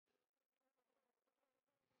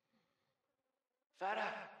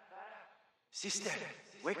Farah! Sister,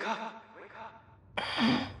 wake up!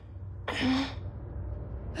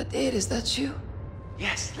 Adair, is that you?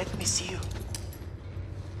 Yes, let me see you.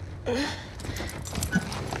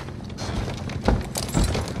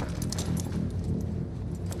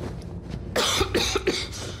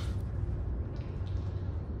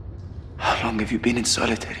 How long have you been in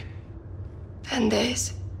solitary? 10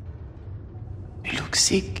 days. You look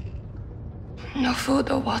sick. No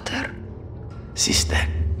food or water. Sister,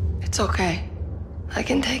 It's okay. I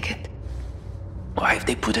can take it. why have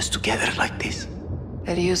they put us together like this?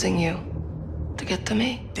 They're using you to get to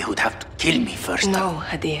me. They would have to kill me first. No,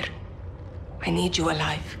 Adair. I need you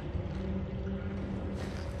alive.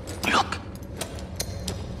 Look.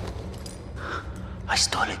 I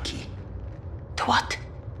stole a key. To what?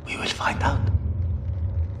 We will find out.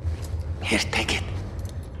 Here, take it.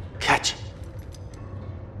 Catch.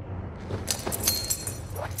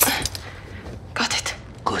 Got it.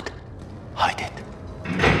 Good. Hide it.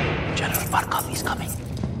 General Barkov is coming.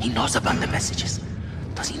 He knows about the messages.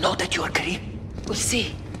 Does he know that you are Karim? We'll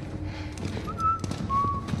see.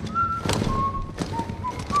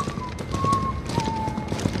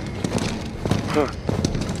 Huh.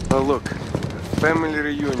 Oh, look. Family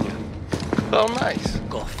reunion. Oh, nice.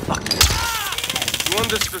 Go fuck it. You want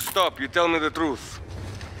this to stop, you tell me the truth.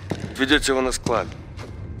 Ведете его на склад.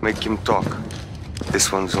 Make him talk.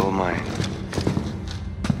 This one's all mine.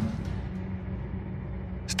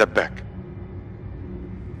 Step back.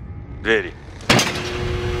 Двери.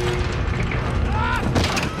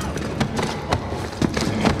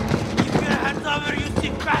 Keep your hands over, you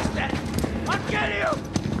sick bastard! I'll kill you!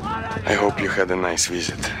 I hope you had a nice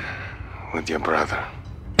visit with your brother.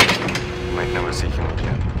 You might never see him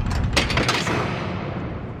again.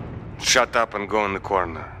 Shut up and go in the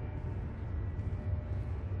corner.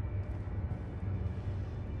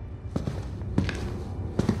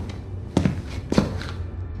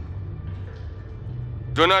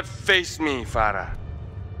 Do not face me, Farah.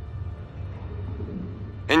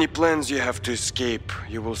 Any plans you have to escape,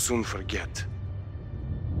 you will soon forget.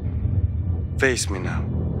 Face me now.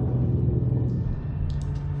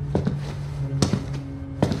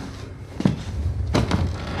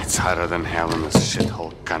 It's hotter than hell in this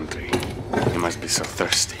shithole country. You must be so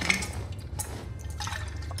thirsty.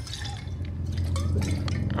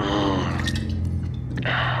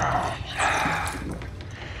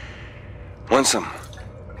 Want some?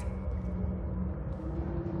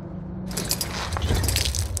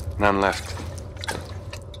 None left.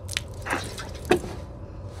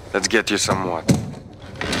 Let's get you some water.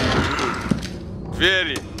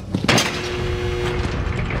 Very.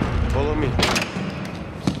 Follow me.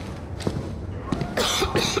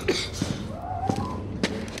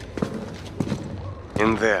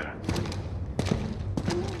 In there.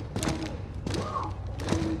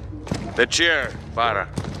 The chair, Farah.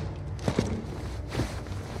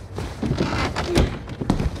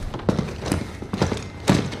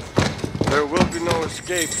 There will be no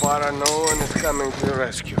escape, Farah. No one is coming to your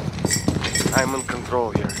rescue. I'm in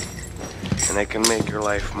control here. And I can make your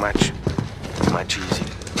life much easier.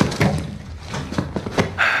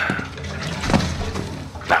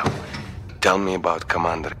 Now, tell me about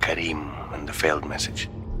Commander Karim and the failed message.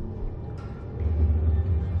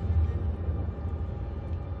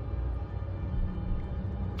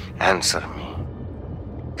 Answer me.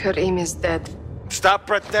 Karim is dead. Stop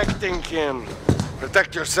protecting him.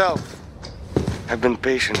 Protect yourself. I've been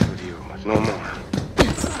patient with you, but no more.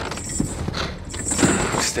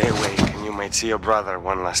 Stay awake and you might see your brother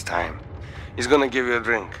one last time. He's gonna give you a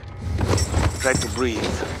drink. Try to breathe.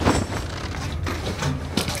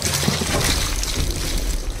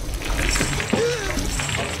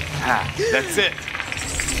 Ha, that's it.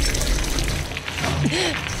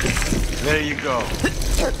 There you go.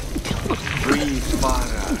 Breathe,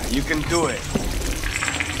 Farah. You can do it.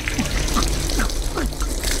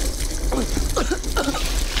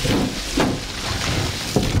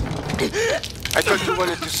 I thought you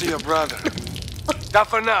wanted to see your brother.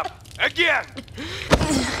 Toughen up. Again!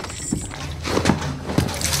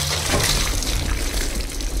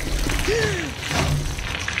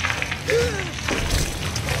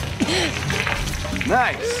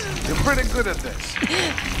 Nice. You're pretty good at this.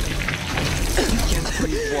 You can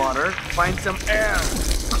breathe water. Find some air.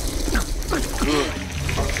 Good.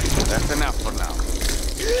 That's enough for now.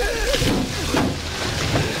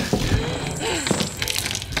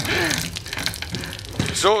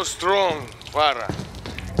 So strong, Farah.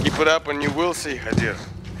 Keep it up and you will see, Hadir.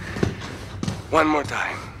 One more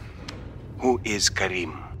time. Who is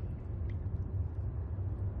Karim?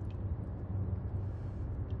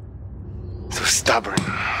 So stubborn.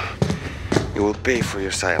 You will pay for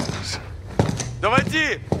your silence.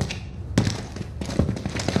 Доводи!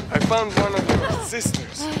 I found one of your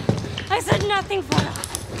sisters. I said nothing, Farah.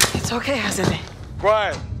 It's okay, Hazele.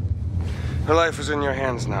 Quiet. Her life is in your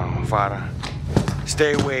hands now, Farah.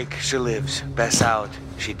 Stay awake, she lives. Pass out,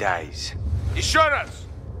 she dies. Еще раз!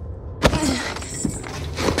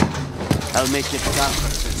 I'll make it tougher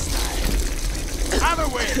this time. Other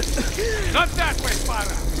way! Not that way,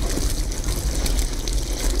 Farah!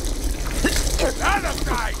 Other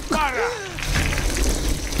side, Farah!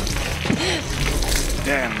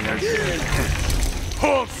 Damn, they're dead.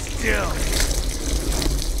 Hold still!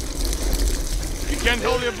 You can't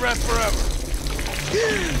hold your breath forever.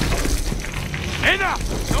 Enough!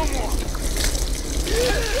 No more!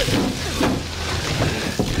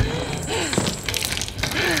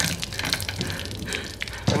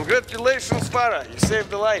 Congratulations, Farah. You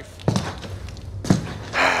saved a life.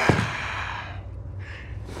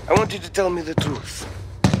 I want you to tell me the truth.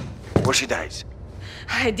 Before she dies.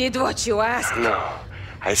 I did what you asked. No,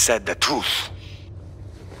 I said the truth.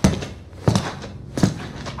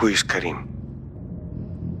 Who is Karim?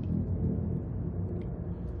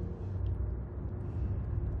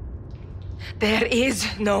 There is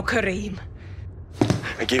no Karim.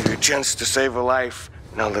 I gave you a chance to save a life.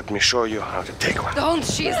 Now let me show you how to take one. Don't,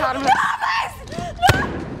 she's harmless.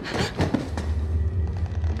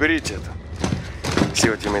 Берите это. See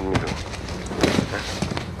what you made me do.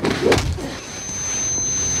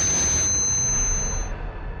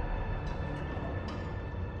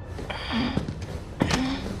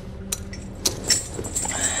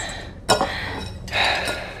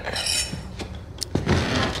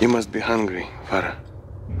 You must be hungry, Farah.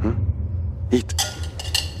 Eat.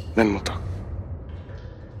 Then we'll talk.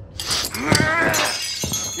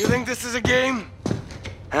 You think this is a game?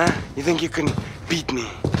 Huh? You think you can beat me?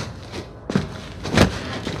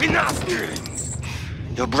 Enough!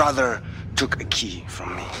 Your brother took a key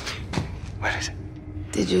from me. Where is it?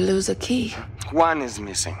 Did you lose a key? One is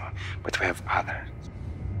missing, but we have others.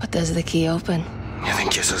 What does the key open? You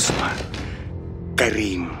think you're so smart?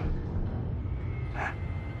 Karim. Huh?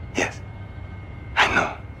 Yes. I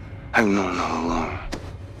know. I've known all along.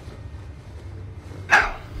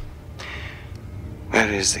 Now,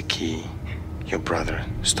 where is the key your brother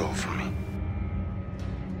stole from me?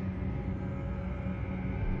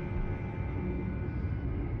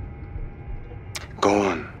 Go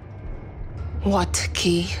on. What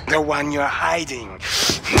key? The one you're hiding.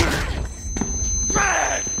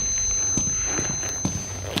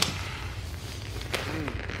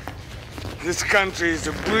 This country is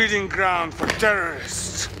a breeding ground for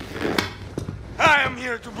terrorists. I am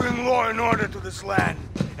here to bring law and order to this land,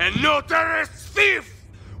 and no terrorist thief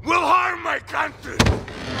will harm my country.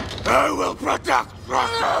 I will protect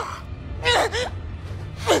Russia.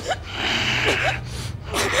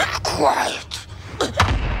 Quiet.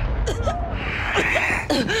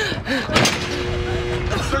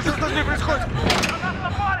 Что с ней происходит?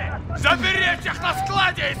 Запереть их на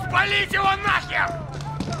складе и спалить его нахер!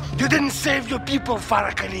 You didn't save your people,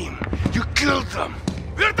 Farah Karim. You killed them.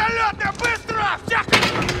 Вертолеты, быстро! Всех!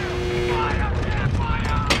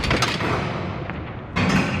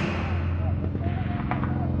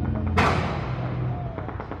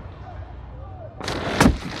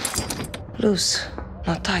 Loose,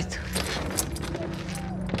 not tight.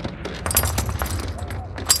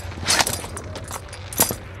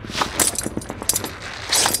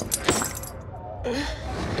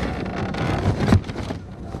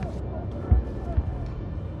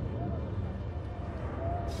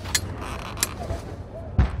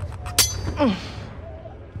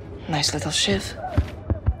 Nice little shiv.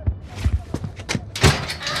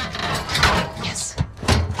 Yes.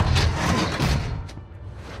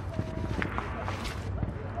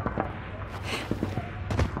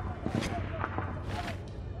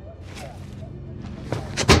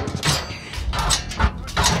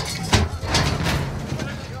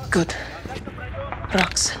 Good.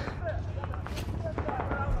 Rocks.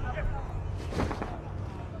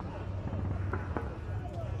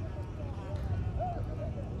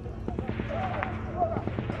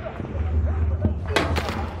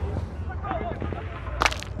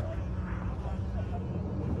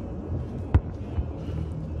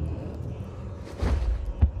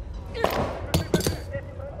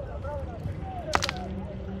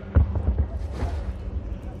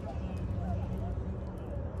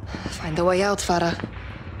 Find a way out, Farah.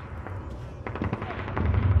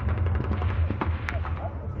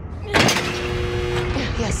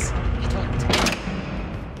 Yes, it worked.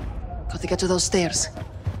 Got to get to those stairs.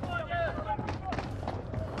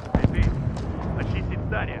 Очистить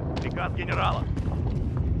здание. Приказ генерала.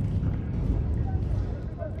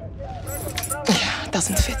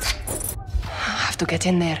 Doesn't fit. I have to get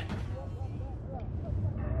in there.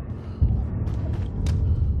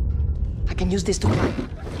 I can use this to climb.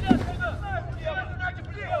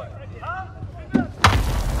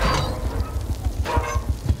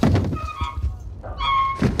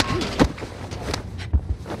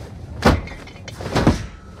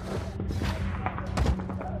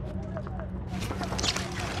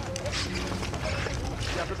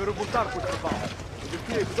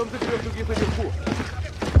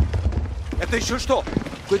 Это еще что?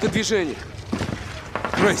 Какое-то движение.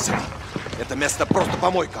 Крейсер. Это место просто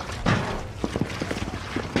помойка.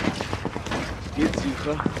 И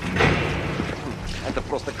тихо. Это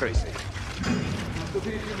просто крейсер.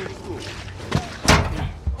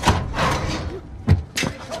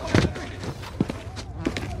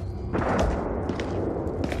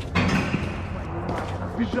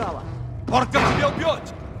 Бежала. Паркер тебя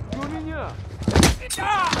убьет! И у меня.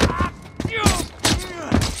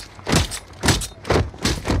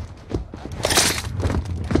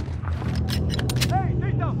 Эй,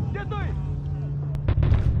 ты там! Где ты?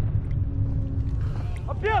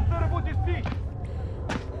 Опять, наверное, будешь пить!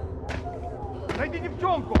 Найди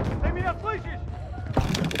девчонку! Ты меня слышишь?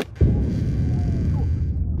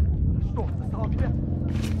 Что? Застал тебя?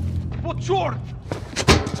 Вот черт!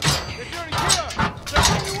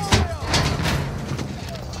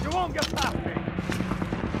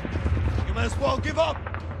 You may as well give up.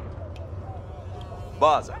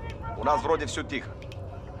 База. У нас вроде все тихо.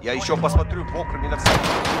 Я еще посмотрю в округе на всякий.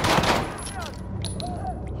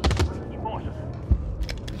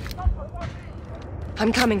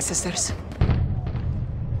 I'm coming, sisters.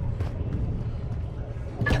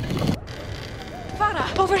 Farah!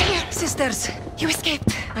 Over here, sisters. You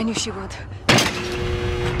escaped. I knew she would.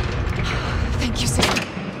 Thank you, sister.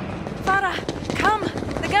 Farah, come!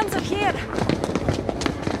 The guns are here!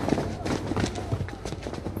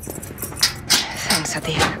 Thanks,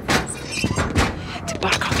 Adir. Did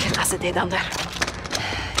Barkov kill Azadeh down there?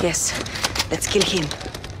 Yes. Let's kill him.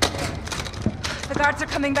 The guards are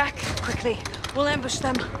coming back. Quickly. We'll ambush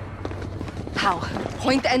them. How?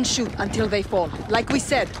 Point and shoot until they fall, like we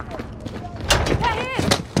said. They're here!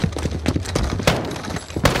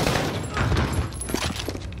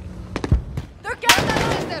 They're getting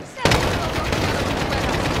sisters!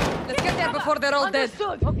 Let's get there before they're all dead.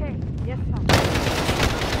 Understood! Okay. Yes, ma'am.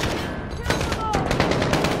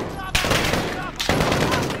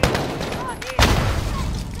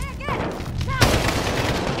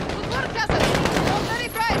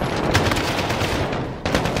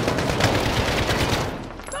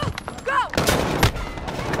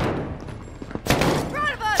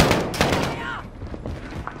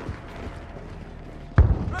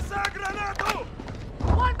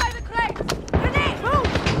 One by the crates! Grenade! Move!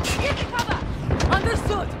 Get the cover!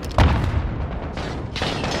 Understood!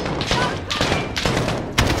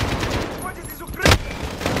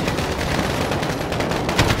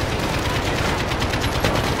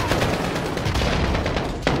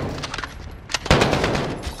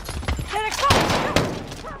 They're exposed!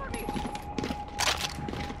 Cover me!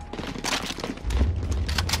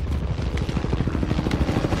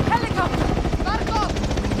 Helicopter! Barkov!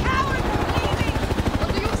 Cowards are leaving! What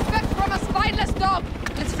do you expect from a spineless dog?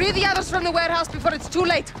 Let's free the others from the warehouse before it's too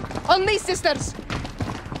late. On me, sisters!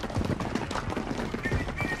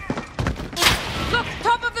 Look!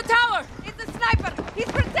 Top of the tower! It's a sniper!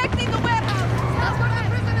 He's protecting the warehouse! That's where the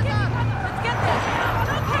prisoners are! Let's get there!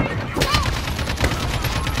 Okay! Go!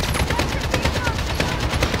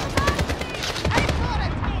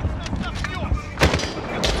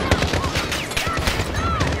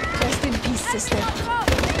 Rest in peace, sister.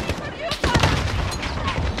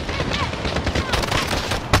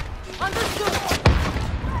 Understood!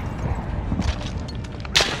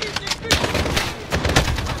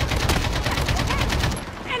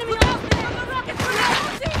 Enemy movement from the rocket grenade!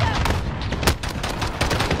 See them!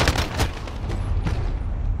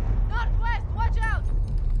 Northwest, watch out!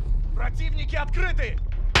 Противники открыты!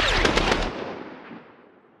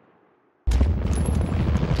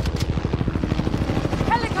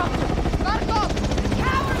 Helicopter! Barkov!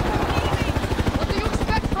 Cowards are leaving! What do you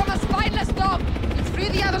expect from a spineless dog? Let's free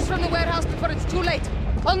the others from the warehouse before it's too late.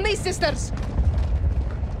 On me, sisters!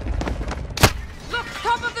 Look!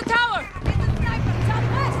 Top of the tower! It's a sniper!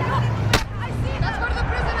 Southwest! I see them! That's where the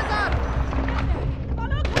prisoners are!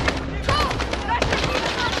 Go!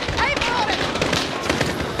 Aim for it!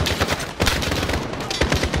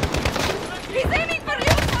 He's aiming for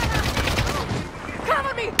you!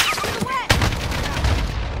 Cover me! To the west!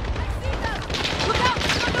 I see them! Look out!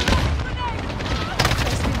 On the rocket grenade!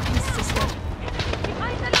 Rest in peace, sister.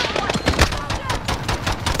 Behind the little one!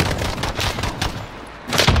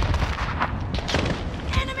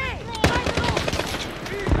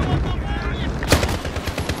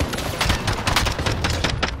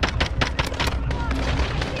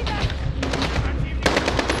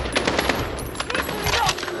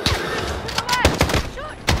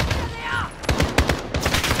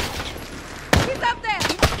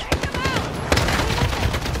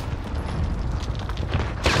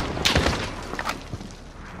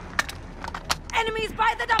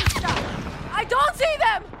 By the dumpster! I don't see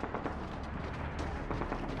them!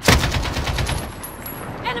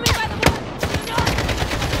 Enemy by the wall!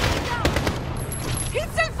 He's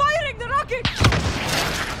still firing the rocket!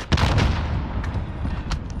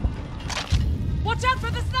 Watch out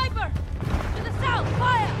for the sniper! To the south,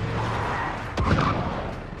 fire!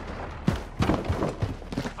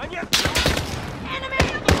 Enemy!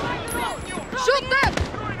 Shoot them!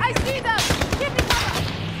 I see them! Give me cover!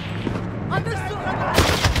 Understood!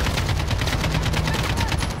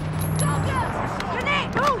 Soldiers!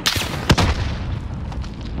 Grenade! Move!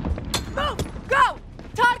 Move! Go!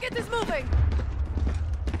 Target is moving!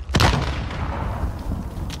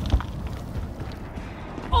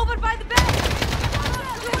 Over by the bed!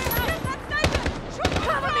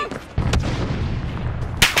 Cover me!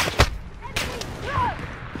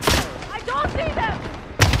 I don't see them!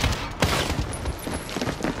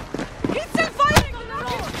 He's still firing on the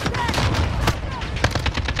road!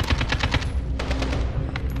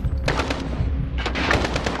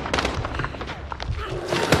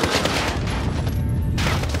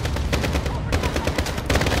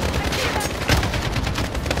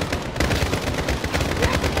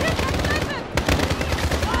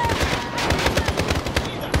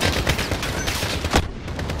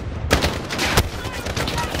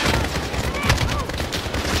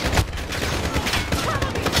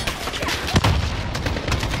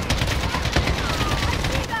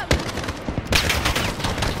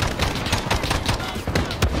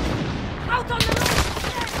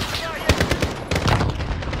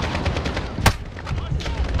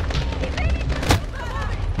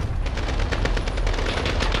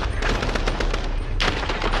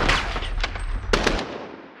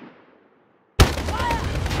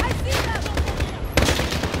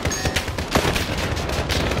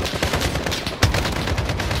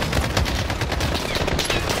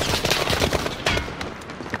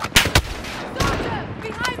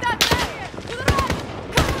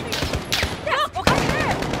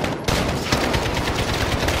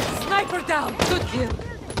 Down! Good kill!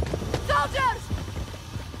 Soldiers!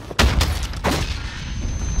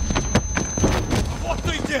 Вот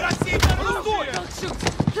ты где! Don't shoot!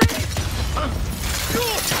 Please!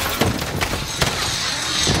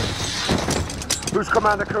 Who's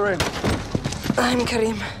Commander Karim? I'm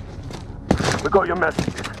Karim. We got your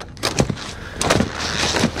messages.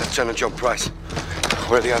 Lieutenant John Price.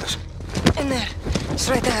 Where are the others? In there. It's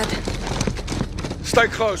right ahead. Stay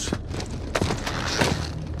close.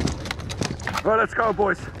 Right, let's go,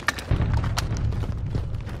 boys.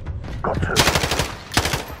 Got to.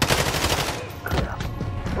 Clear.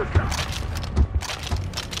 Push down.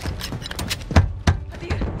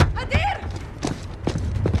 Hadir!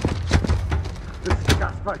 This is the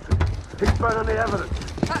gas station. He's burning the evidence.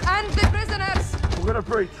 And the prisoners! We're gonna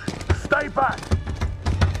breach. Stay back.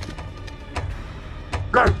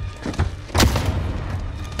 Go.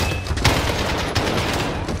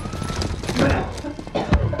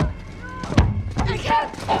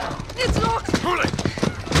 It's locked! Pull it.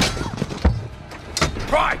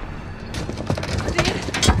 Right.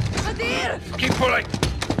 Hadir! Keep pulling.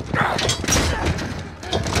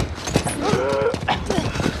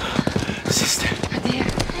 Sister, Hadir,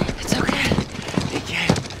 it's okay. again.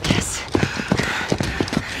 Yes.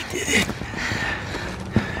 We did it.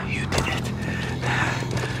 You did it.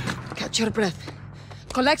 Catch your breath.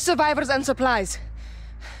 Collect survivors and supplies.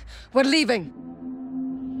 We're leaving.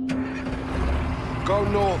 Go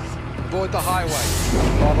north. Avoid the highway.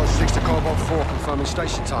 Bravo 6 to Cobalt 4, confirming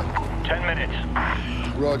station time. 10 minutes.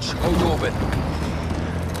 Rog, hold orbit.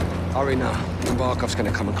 Hurry now. Barkov's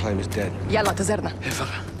gonna come and claim his dead. Yalla, Kazerna.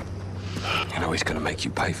 You know he's gonna make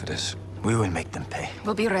you pay for this. We will make them pay.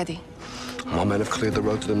 We'll be ready. My men have cleared the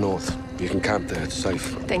road to the north. You can camp there, it's safe.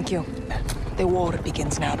 Thank you. The war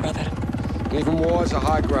begins now, brother. Even war is a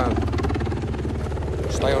high ground.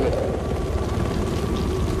 Stay on it.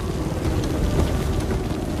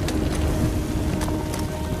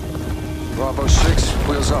 Bravo 6,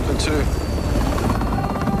 wheels up in 2.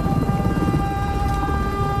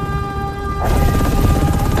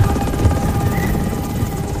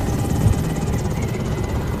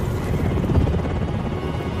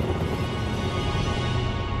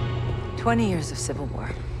 "20 years of civil war.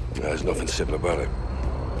 There's nothing civil about it.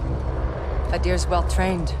 Hadir's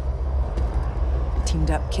well-trained. Teamed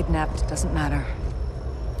up, kidnapped, doesn't matter.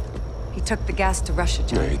 He took the gas to Russia, No,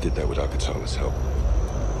 John. he did that without Katala's help.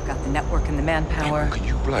 Got the network and the manpower. Can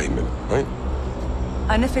you blame him, right?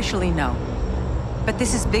 Unofficially, no. But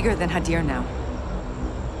this is bigger than Hadir now.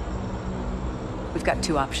 We've got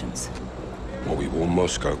two options. Or we warn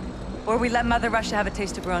Moscow. Or we let Mother Russia have a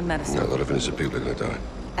taste of her own medicine. A lot of innocent people are gonna die.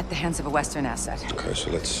 At the hands of a Western asset. Okay, so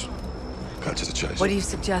let's cut to the chase. What do you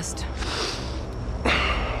suggest?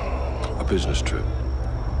 A business trip.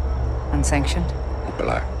 Unsanctioned?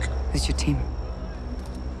 Black. Who's your team?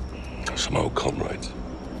 Some old comrades.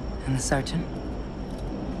 And the sergeant?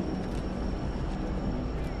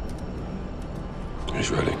 He's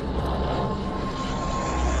ready.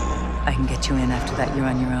 I can get you in. After that, you're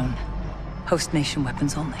on your own. Host nation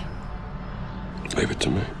weapons only. Leave it to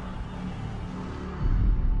me.